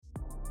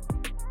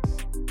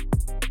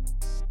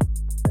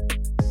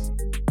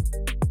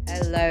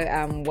Hello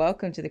and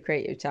welcome to the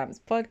Creative Champs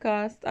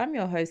podcast. I'm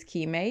your host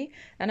Kime,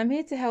 and I'm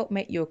here to help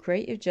make your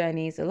creative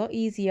journeys a lot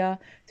easier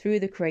through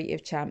the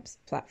Creative Champs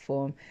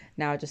platform.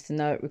 Now, just a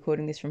note,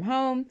 recording this from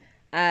home,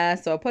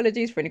 so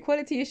apologies for any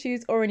quality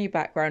issues or any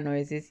background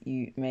noises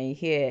you may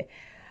hear.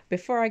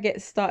 Before I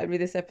get started with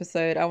this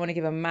episode, I want to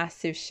give a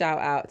massive shout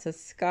out to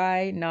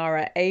Sky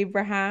Nara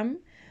Abraham.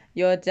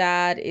 Your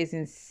dad is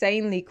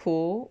insanely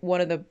cool, one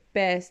of the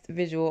best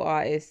visual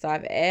artists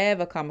I've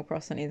ever come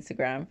across on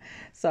Instagram.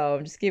 So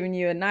I'm just giving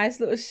you a nice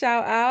little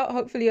shout out.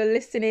 Hopefully you're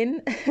listening.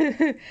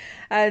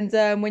 And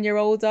when you're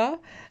older,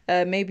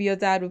 maybe your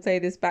dad will play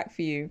this back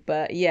for you.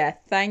 But yeah,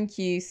 thank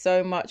you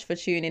so much for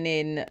tuning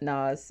in,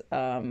 Naz.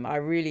 I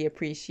really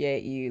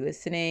appreciate you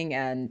listening,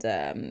 and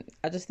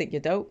I just think you're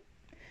dope.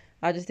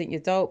 I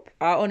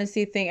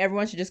honestly think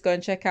everyone should just go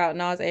and check out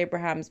Naz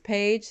Abraham's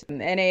page,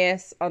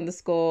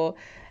 NAS_ABRAHAM.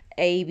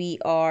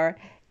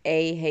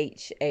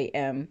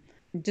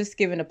 Just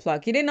giving a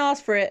plug. He didn't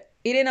ask for it.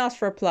 He didn't ask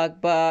for a plug,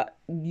 but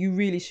you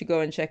really should go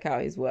and check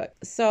out his work.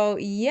 So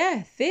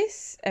yeah,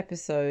 this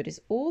episode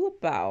is all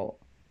about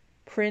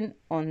print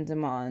on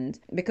demand,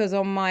 because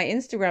on my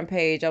Instagram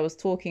page, I was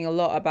talking a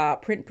lot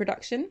about print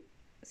production.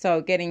 So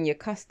getting your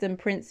custom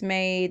prints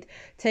made,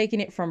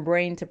 taking it from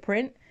brain to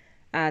print,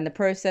 and the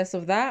process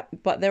of that.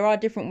 But there are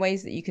different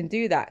ways that you can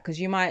do that, because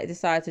you might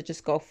decide to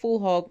just go full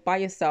hog by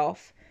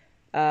yourself,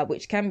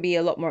 which can be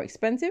a lot more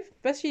expensive,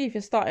 especially if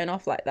you're starting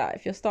off like that.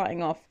 If you're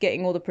starting off,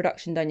 getting all the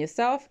production done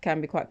yourself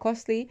can be quite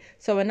costly.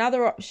 So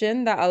another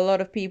option that a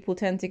lot of people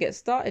tend to get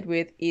started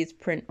with is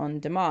print on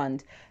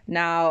demand.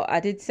 Now, I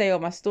did say on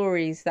my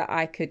stories that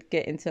I could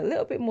get into a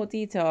little bit more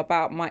detail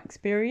about my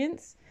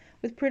experience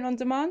with print on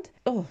demand.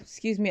 Oh,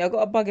 excuse me, I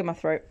got a bug in my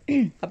throat.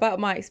 About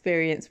my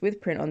experience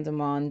with print on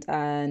demand,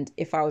 and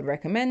if I would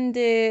recommend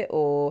it,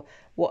 or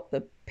what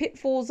the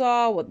pitfalls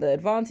are, what the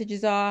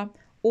advantages are,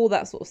 all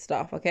that sort of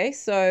stuff. Okay,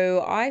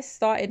 so I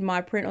started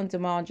my print on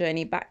demand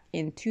journey back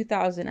in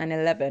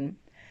 2011.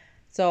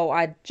 So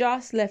I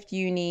just left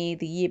uni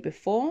the year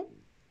before,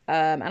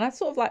 and I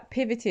sort of like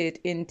pivoted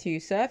into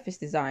surface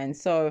design.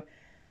 So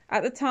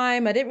at the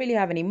time, I didn't really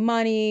have any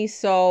money,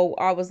 so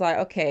I was like,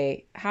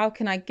 okay, how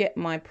can I get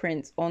my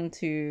prints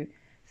onto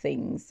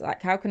things?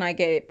 Like, how can I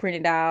get it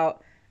printed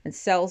out and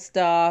sell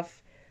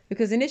stuff?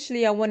 Because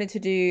initially I wanted to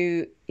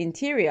do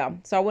interior.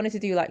 So I wanted to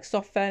do like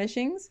soft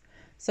furnishings.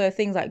 So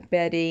things like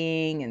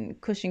bedding and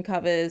cushion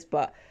covers,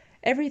 but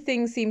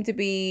everything seemed to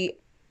be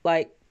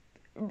like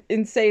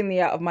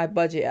insanely out of my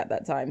budget at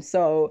that time.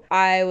 So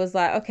I was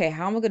like, okay,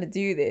 how am I going to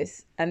do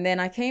this? And then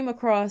I came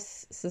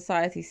across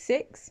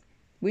Society6,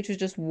 which was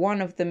just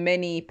one of the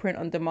many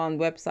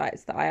print-on-demand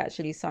websites that I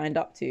actually signed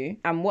up to.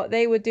 And what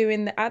they were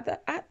doing at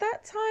that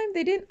time,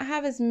 they didn't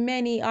have as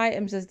many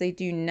items as they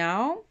do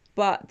now,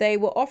 but they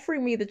were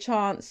offering me the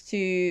chance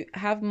to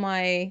have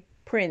my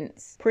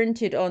prints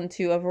printed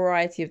onto a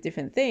variety of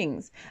different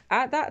things.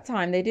 At that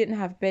time, they didn't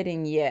have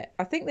bedding yet.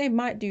 I think they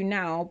might do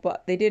now,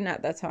 but they didn't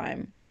at that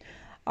time.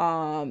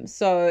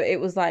 So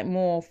it was like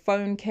more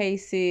phone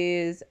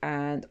cases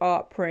and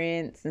art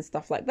prints and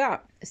stuff like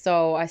that.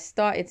 So I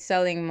started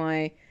selling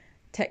my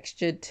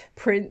textured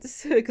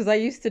prints because I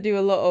used to do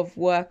a lot of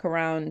work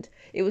around,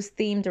 it was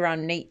themed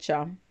around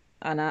nature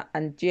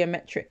and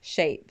geometric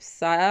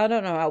shapes. I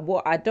don't know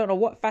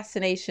what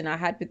fascination I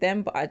had with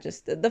them, but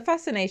the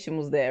fascination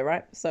was there,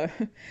 right? So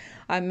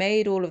I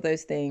made all of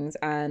those things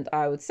and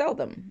I would sell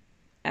them.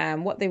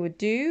 And what they would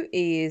do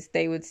is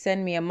they would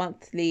send me a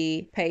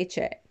monthly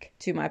paycheck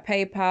to my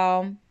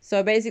PayPal.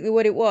 So basically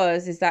what it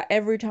was is that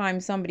every time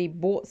somebody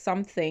bought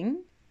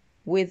something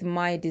with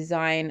my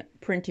design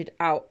printed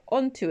out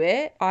onto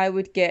it, I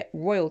would get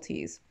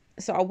royalties.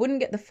 So I wouldn't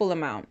get the full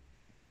amount.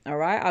 All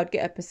right, I would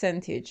get a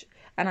percentage.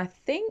 And I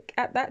think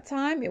at that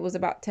time it was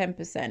about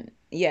 10%.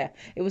 Yeah,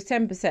 it was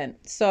 10%.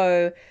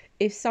 So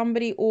if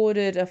somebody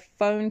ordered a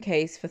phone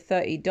case for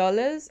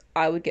 $30,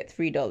 I would get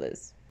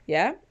 $3.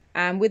 Yeah.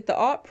 And with the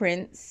art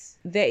prints,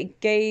 they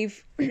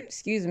gave,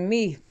 excuse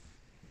me,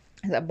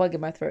 that bug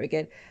in my throat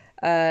again.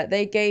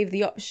 They gave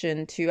the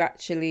option to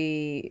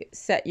actually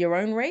set your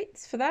own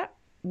rates for that,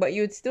 but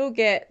you would still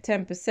get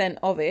 10%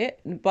 of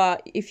it.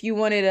 But if you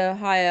wanted a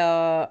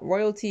higher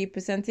royalty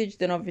percentage,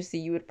 then obviously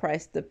you would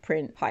price the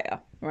print higher,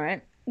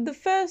 right? The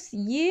first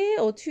year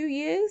or 2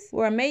 years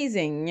were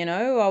amazing. You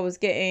know, I was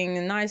getting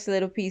a nice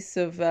little piece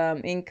of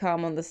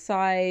income on the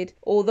side,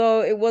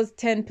 although it was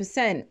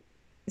 10%.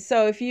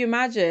 So if you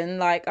imagine,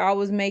 like, I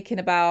was making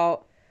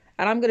about,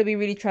 and I'm going to be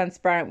really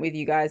transparent with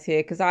you guys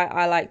here because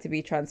I like to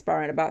be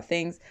transparent about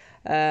things.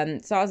 So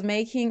I was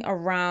making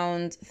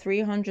around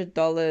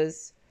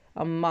 $300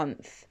 a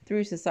month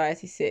through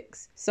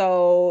Society6.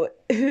 So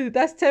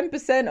that's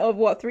 10% of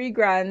what,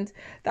 $3,000.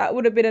 That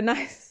would have been a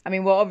nice, I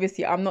mean, well,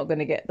 obviously I'm not going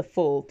to get the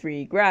full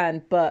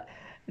 $3,000, but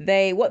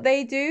what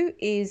they do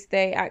is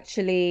they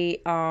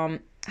actually,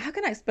 how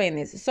can I explain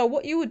this? So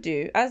what you would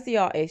do as the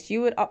artist,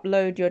 you would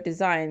upload your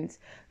designs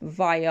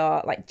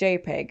via like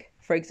JPEG,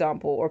 for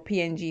example, or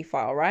PNG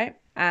file, right?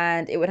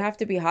 And it would have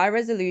to be high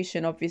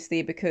resolution,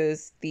 obviously,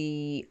 because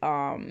the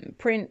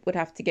print would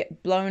have to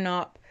get blown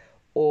up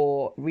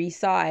or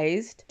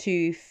resized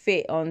to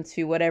fit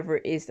onto whatever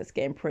it is that's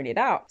getting printed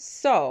out.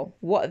 So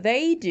what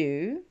they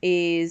do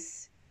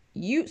is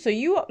you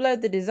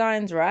upload the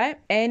designs, right?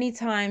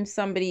 Anytime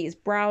somebody is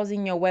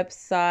browsing your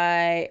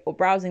website or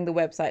browsing the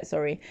website,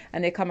 sorry,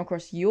 and they come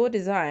across your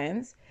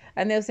designs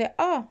and they'll say,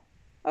 oh,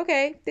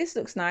 okay, this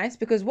looks nice,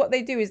 because what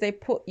they do is they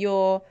put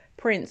your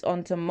prints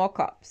onto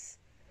mock-ups.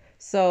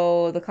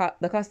 So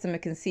the customer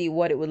can see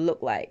what it would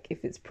look like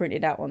if it's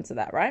printed out onto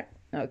that, right?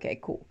 Okay,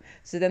 cool.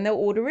 So then they'll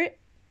order it,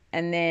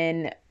 and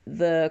then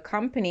the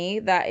company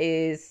that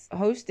is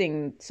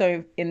hosting,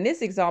 so in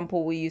this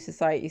example, we use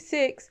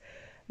Society6,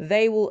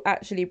 they will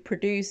actually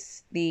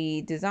produce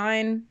the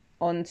design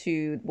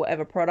onto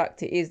whatever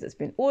product it is that's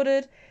been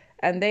ordered,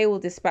 and they will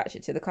dispatch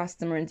it to the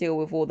customer and deal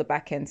with all the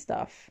back end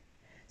stuff.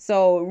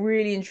 So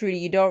really and truly,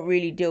 you don't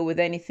really deal with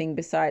anything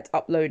besides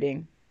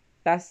uploading.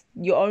 That's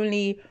your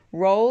only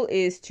role,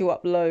 is to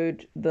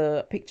upload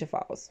the picture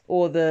files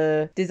or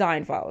the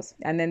design files,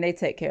 and then they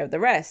take care of the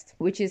rest,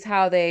 which is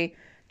how they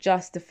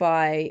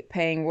justify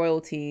paying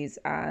royalties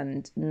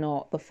and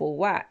not the full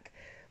whack,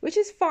 which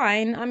is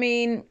fine. I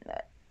mean,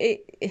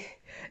 it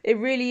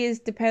really is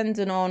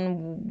dependent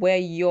on where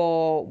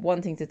you're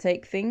wanting to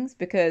take things,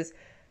 because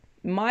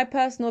my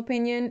personal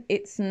opinion,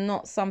 it's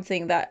not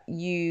something that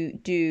you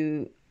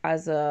do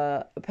as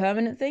a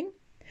permanent thing.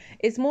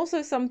 It's more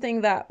so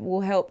something that will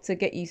help to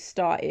get you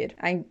started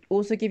and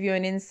also give you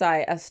an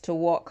insight as to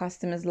what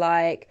customers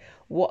like,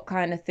 what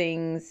kind of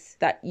things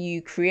that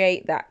you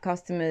create that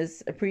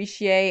customers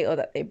appreciate or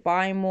that they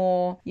buy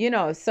more,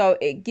 so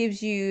it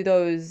gives you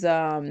those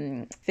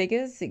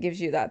figures, it gives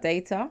you that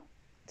data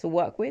to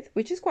work with,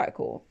 which is quite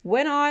cool.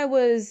 When I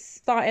was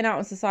starting out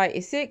on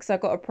Society6, I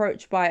got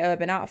approached by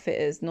Urban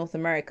Outfitters North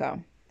America.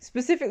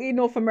 Specifically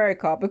North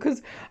America,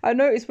 because I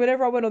noticed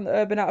whenever I went on the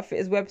Urban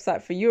Outfitters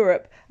website for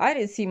Europe, I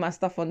didn't see my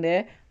stuff on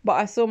there, but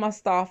I saw my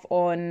stuff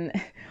on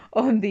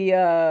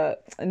the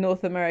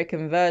North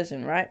American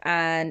version, right?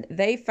 And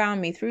they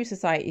found me through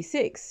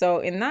Society6. So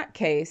in that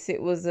case,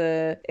 being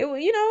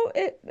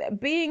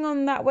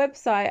on that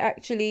website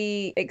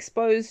actually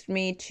exposed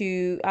me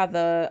to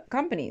other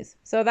companies.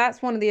 So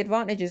that's one of the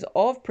advantages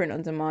of print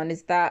on demand,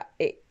 is that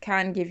it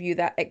can give you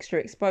that extra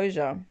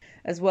exposure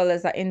as well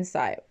as that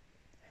insight.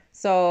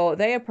 So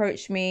they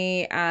approached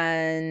me,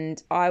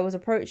 and I was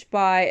approached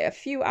by a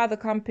few other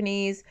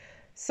companies,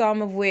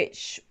 some of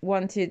which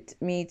wanted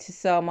me to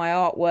sell my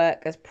artwork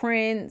as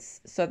prints.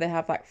 So they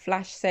have like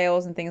flash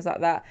sales and things like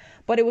that.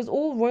 But it was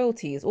all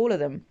royalties, all of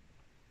them.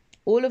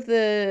 All of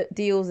the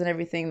deals and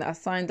everything that I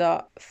signed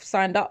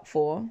up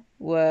for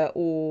were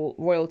all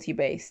royalty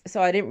based.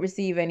 So I didn't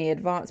receive any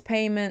advance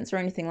payments or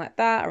anything like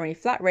that, or any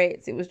flat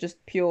rates. It was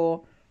just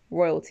pure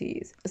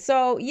royalties.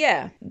 So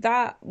yeah,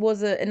 that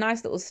was a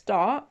nice little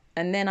start.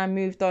 And then I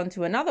moved on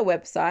to another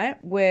website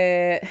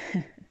where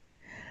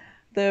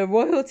the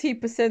royalty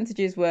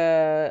percentages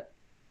were,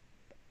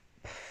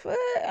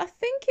 I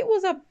think it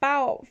was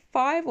about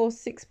 5 or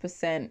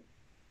 6%.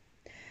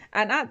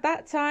 And at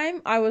that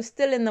time, I was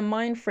still in the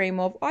mind frame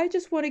of, I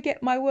just want to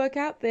get my work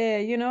out there,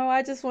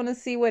 I just want to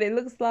see what it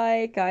looks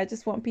like. I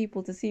just want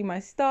people to see my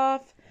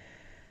stuff.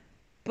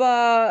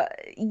 But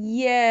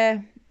yeah,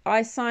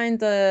 I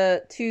signed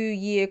a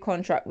 2-year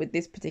contract with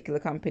this particular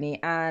company,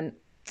 and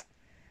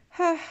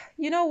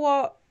you know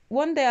what?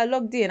 One day I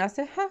logged in, I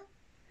said,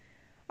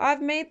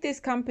 I've made this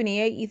company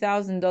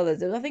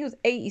 $80,000. I think it was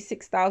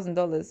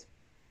 $86,000.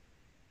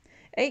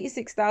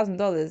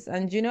 $86,000.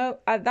 And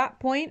at that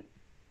point,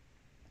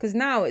 because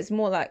now it's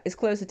more like it's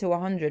closer to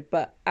 100,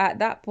 but at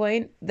that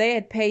point, they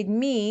had paid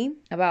me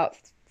about,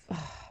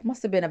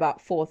 must have been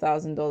about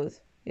 $4,000.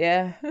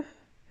 Yeah.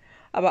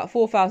 About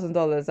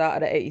 $4,000 out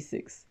of the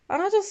 86.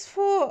 And I just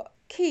thought,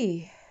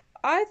 Key,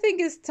 I think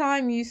it's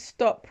time you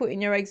stop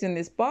putting your eggs in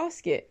this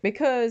basket,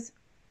 because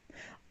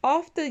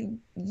after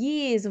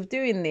years of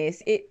doing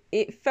this, it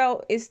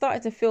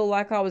started to feel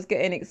like I was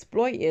getting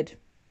exploited,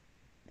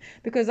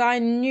 because I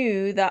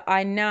knew that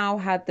I now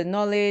had the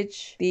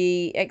knowledge,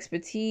 the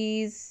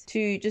expertise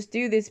to just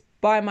do this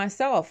by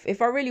myself.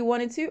 If I really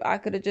wanted to, I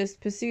could have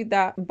just pursued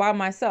that by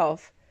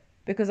myself,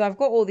 because I've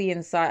got all the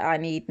insight I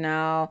need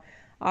now.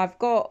 I've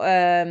got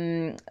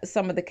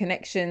some of the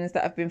connections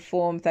that have been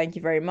formed, thank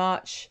you very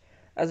much,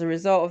 as a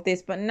result of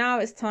this. But now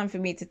it's time for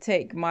me to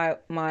take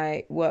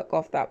my work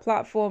off that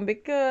platform,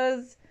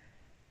 because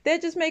they're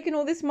just making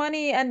all this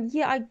money. And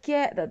yeah, I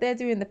get that they're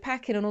doing the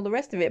packing and all the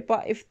rest of it,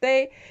 but if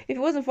it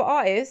wasn't for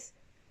artists,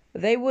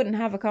 they wouldn't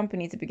have a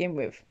company to begin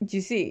with. Do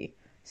you see?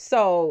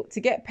 So to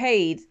get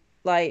paid,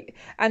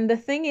 and the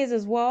thing is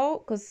as well,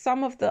 because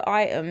some of the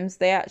items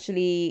they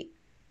actually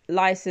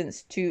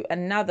licensed to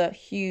another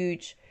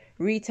huge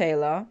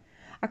retailer.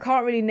 I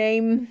can't really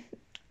name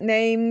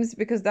names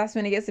because that's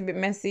when it gets a bit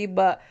messy,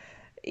 but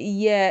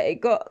yeah, it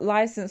got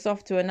licensed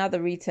off to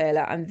another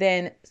retailer, and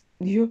then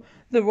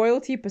the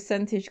royalty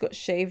percentage got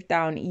shaved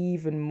down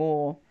even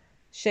more,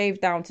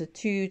 shaved down to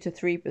 2 to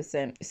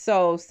 3%.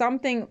 So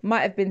something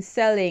might have been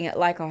selling at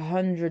like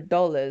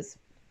 $100,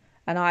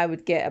 and I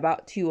would get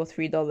about $2 or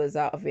 $3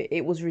 out of it.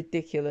 It was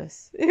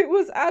ridiculous. It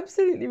was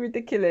absolutely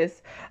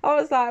ridiculous. I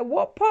was like,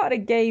 what part of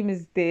the game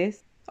is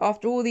this?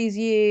 After all these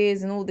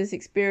years and all this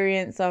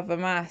experience I've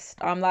amassed,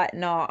 I'm like,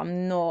 no,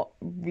 I'm not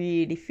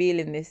really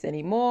feeling this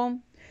anymore.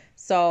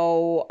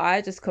 So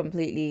I just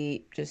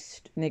completely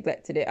just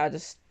neglected it. I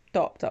just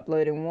stopped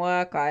uploading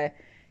work. I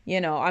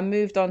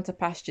moved on to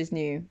pastures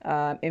new,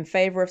 in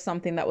favor of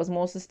something that was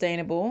more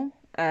sustainable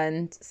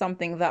and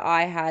something that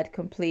I had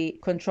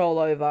complete control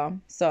over.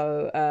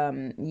 So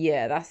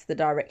yeah, that's the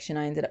direction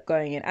I ended up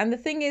going in. And the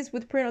thing is,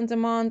 with print on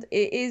demand,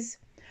 it is,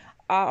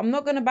 I'm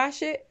not going to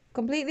bash it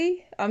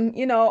completely.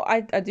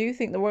 I do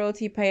think the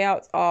royalty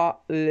payouts are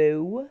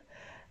low.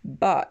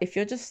 But if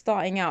you're just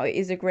starting out, it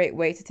is a great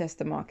way to test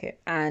the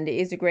market, and it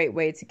is a great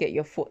way to get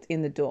your foot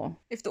in the door.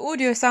 If the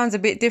audio sounds a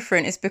bit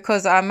different, it's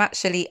because I'm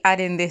actually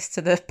adding this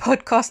to the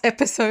podcast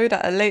episode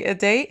at a later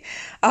date.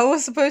 I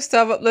was supposed to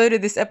have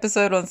uploaded this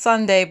episode on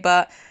Sunday,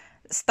 but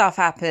stuff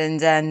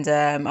happened and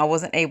I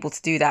wasn't able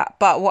to do that.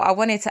 But what I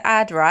wanted to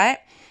add, right,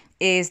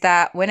 is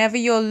that whenever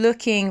you're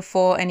looking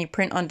for any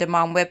print on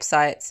demand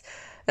websites,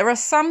 there are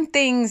some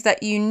things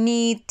that you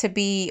need to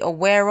be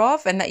aware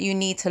of and that you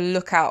need to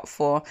look out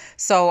for.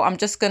 So I'm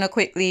just going to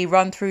quickly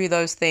run through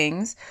those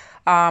things.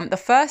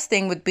 The first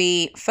thing would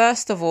be,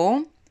 first of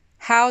all,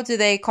 how do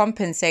they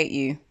compensate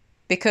you?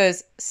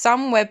 Because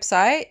some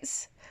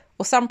websites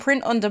or some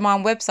print on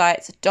demand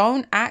websites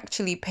don't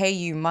actually pay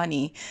you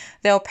money.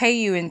 They'll pay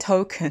you in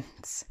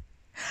tokens.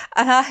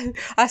 And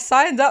I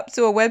signed up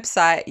to a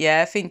website,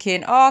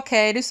 thinking, oh,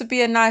 okay, this would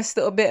be a nice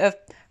little bit of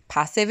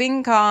passive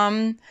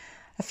income.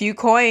 A few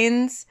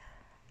coins.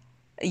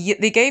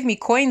 They gave me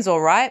coins, all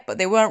right, but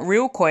they weren't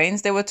real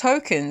coins. They were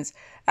tokens.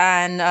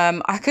 And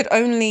I could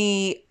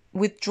only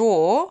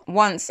withdraw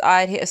once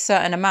I'd hit a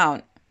certain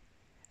amount.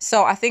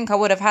 So I think I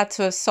would have had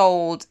to have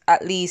sold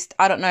at least,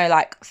 I don't know,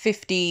 like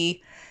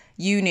 50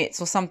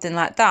 units or something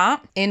like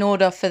that in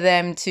order for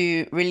them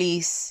to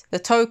release the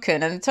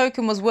token. And the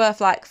token was worth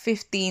like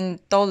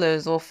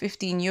 $15 or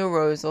 15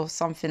 euros or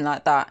something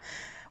like that,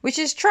 which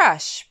is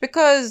trash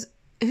because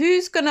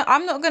who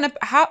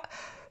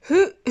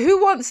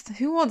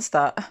wants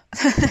that?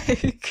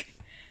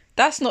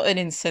 That's not an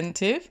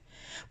incentive.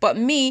 But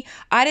me,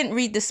 I didn't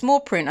read the small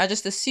print. I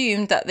just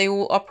assumed that they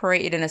all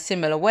operated in a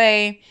similar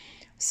way.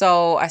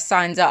 So I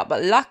signed up.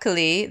 But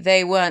luckily,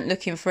 they weren't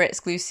looking for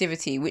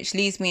exclusivity, which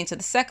leads me into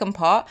the second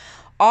part.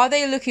 Are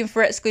they looking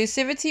for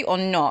exclusivity or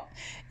not?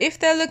 If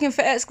they're looking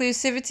for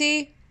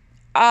exclusivity,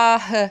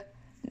 I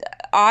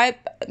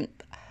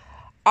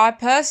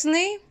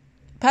personally,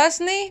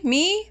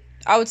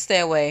 I would stay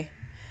away.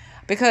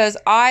 Because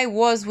I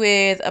was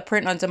with a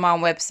print on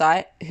demand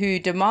website who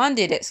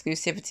demanded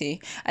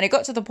exclusivity. And it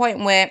got to the point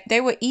where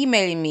they were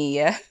emailing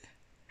me,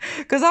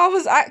 because I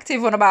was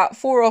active on about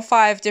 4 or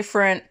 5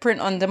 different print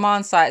on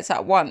demand sites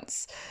at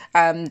once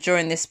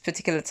during this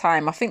particular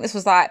time. I think this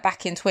was like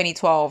back in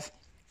 2012.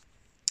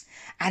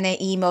 And they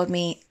emailed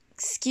me,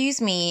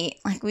 excuse me,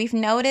 like, we've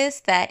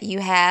noticed that you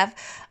have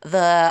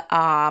the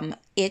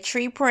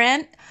Itchy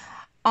print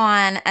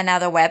on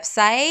another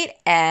website,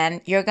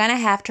 and you're gonna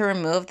have to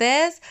remove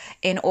this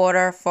in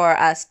order for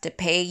us to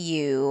pay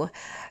you.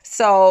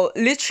 So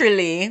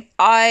literally,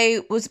 I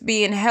was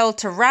being held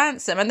to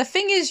ransom. And the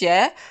thing is,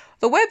 the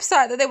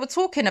website that they were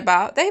talking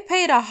about, they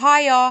paid a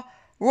higher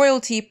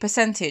royalty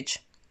percentage.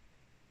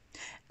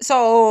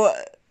 So,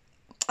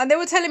 and they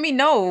were telling me,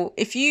 no,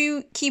 if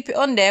you keep it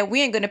on there,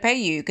 we ain't gonna pay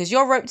you because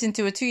you're roped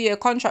into a 2-year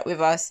contract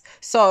with us.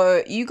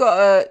 So you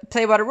gotta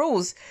play by the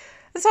rules.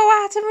 And so I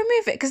had to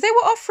remove it because they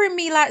were offering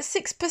me like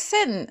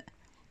 6%.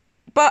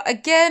 But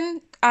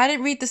again, I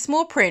didn't read the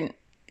small print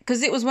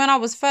because it was when I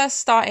was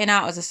first starting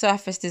out as a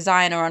surface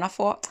designer. And I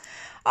thought,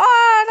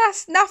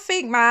 that's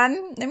nothing,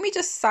 man. Let me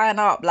just sign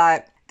up.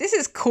 Like, this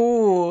is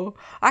cool.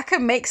 I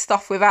can make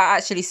stuff without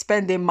actually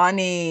spending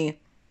money.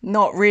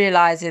 Not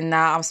realizing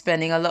that I'm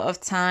spending a lot of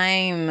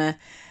time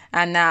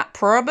and that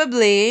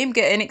probably I'm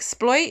getting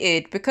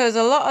exploited because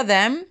a lot of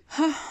them,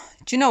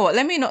 do you know what?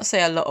 Let me not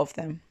say a lot of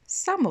them.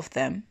 Some of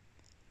them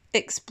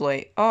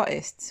exploit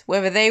artists,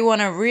 whether they want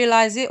to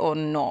realize it or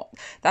not.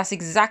 That's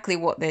exactly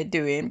what they're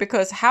doing,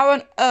 because how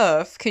on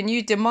earth can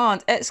you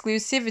demand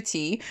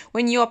exclusivity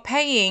when you're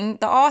paying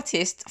the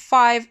artist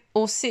 5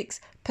 or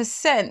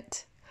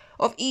 6%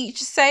 of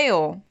each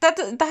sale?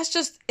 That's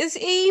just, it's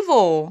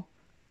evil.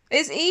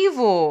 It's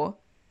evil.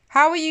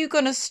 How are you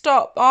going to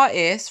stop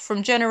artists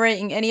from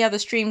generating any other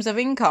streams of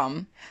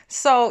income?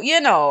 So,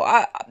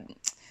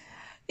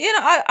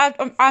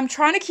 I'm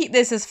trying to keep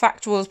this as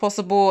factual as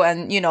possible,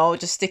 and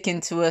just sticking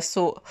to a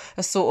sort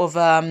of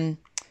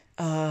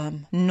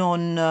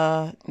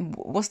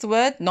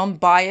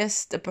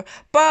non-biased.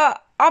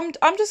 But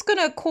I'm just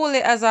gonna call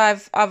it as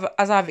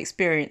I've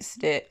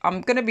experienced it.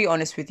 I'm gonna be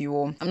honest with you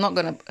all. I'm not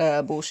gonna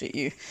bullshit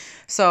you.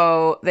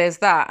 So there's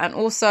that, and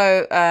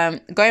also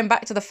going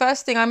back to the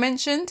first thing I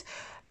mentioned.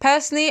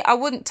 Personally, I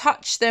wouldn't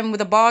touch them with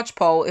a barge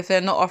pole if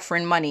they're not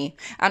offering money.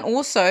 And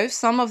also,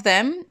 some of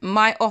them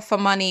might offer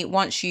money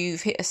once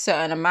you've hit a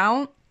certain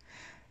amount.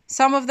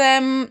 Some of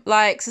them,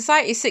 like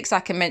Society 6, I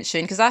can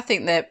mention because I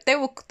think that they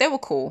were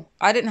cool.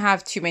 I didn't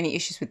have too many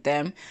issues with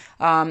them.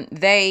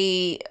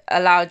 They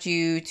allowed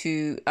you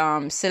to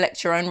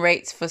select your own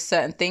rates for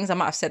certain things. I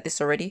might have said this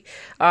already.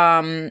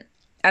 And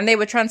they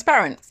were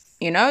transparent.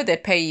 You know,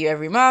 they'd pay you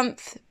every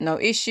month, no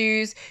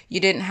issues. You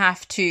didn't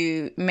have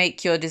to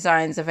make your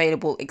designs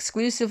available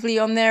exclusively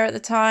on there at the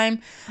time.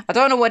 I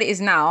don't know what it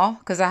is now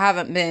because I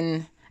haven't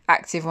been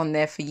active on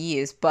there for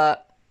years.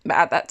 But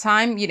at that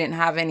time, you didn't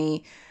have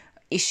any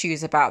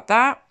issues about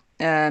that.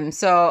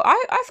 So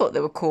I thought they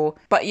were cool.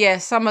 But yeah,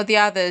 some of the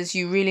others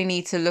you really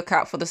need to look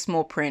out for the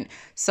small print.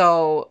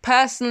 So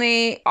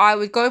personally, I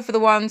would go for the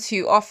ones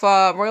who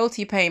offer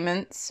royalty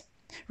payments,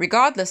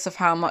 regardless of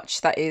how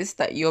much that is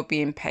that you're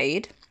being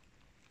paid.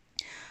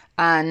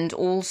 And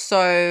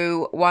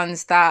also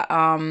ones that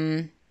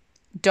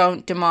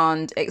don't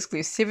demand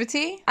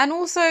exclusivity. And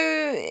also,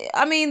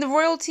 I mean, the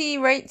royalty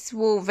rates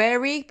will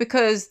vary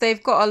because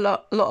they've got a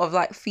lot of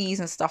like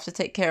fees and stuff to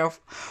take care of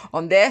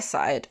on their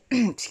side.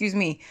 Excuse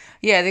me.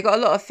 Yeah, they've got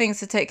a lot of things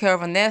to take care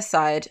of on their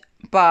side.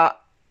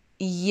 But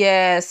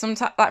yeah,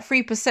 sometimes like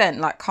 3%,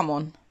 like come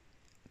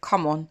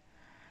on.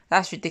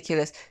 That's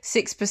ridiculous.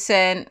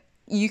 6%,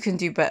 you can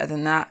do better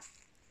than that.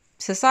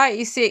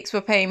 Society 6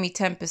 were paying me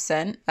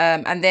 10%.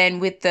 And then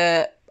with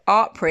the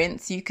art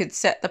prints, you could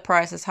set the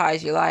price as high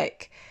as you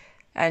like,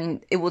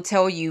 and it will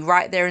tell you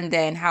right there and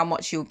then how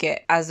much you'll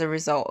get as a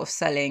result of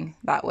selling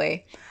that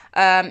way.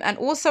 And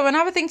also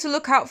another thing to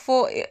look out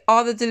for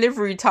are the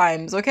delivery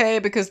times, okay?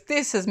 Because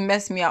this has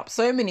messed me up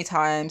so many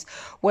times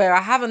where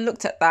I haven't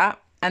looked at that,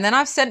 and then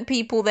I've sent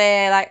people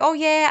there like, oh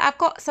yeah, I've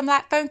got some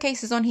like phone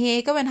cases on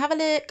here, go and have a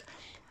look.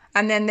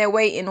 And then they're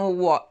waiting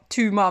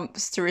 2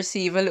 months to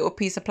receive a little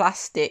piece of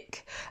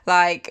plastic,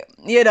 like,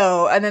 you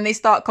know, and then they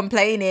start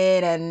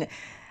complaining, and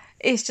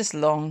it's just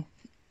long.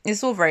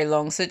 It's all very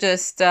long. So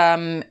just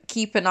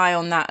keep an eye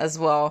on that as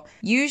well.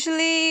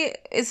 Usually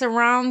it's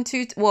around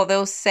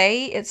they'll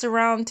say it's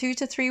around 2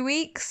 to 3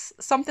 weeks,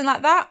 something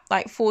like that,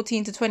 like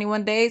 14 to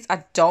 21 days.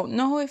 I don't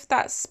know if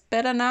that's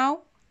better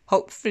now.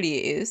 Hopefully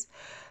it is.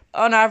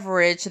 On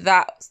average,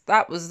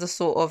 that was the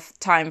sort of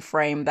time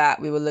frame that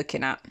we were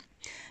looking at.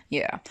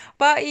 Yeah.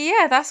 But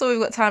yeah, that's all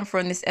we've got time for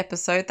in this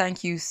episode.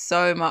 Thank you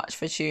so much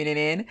for tuning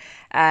in.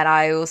 And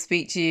I will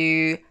speak to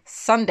you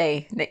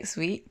Sunday next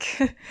week.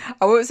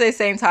 I won't say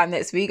same time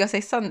next week. I'll say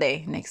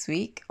Sunday next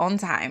week on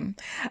time.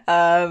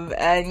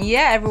 And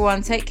yeah,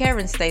 everyone, take care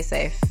and stay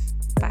safe.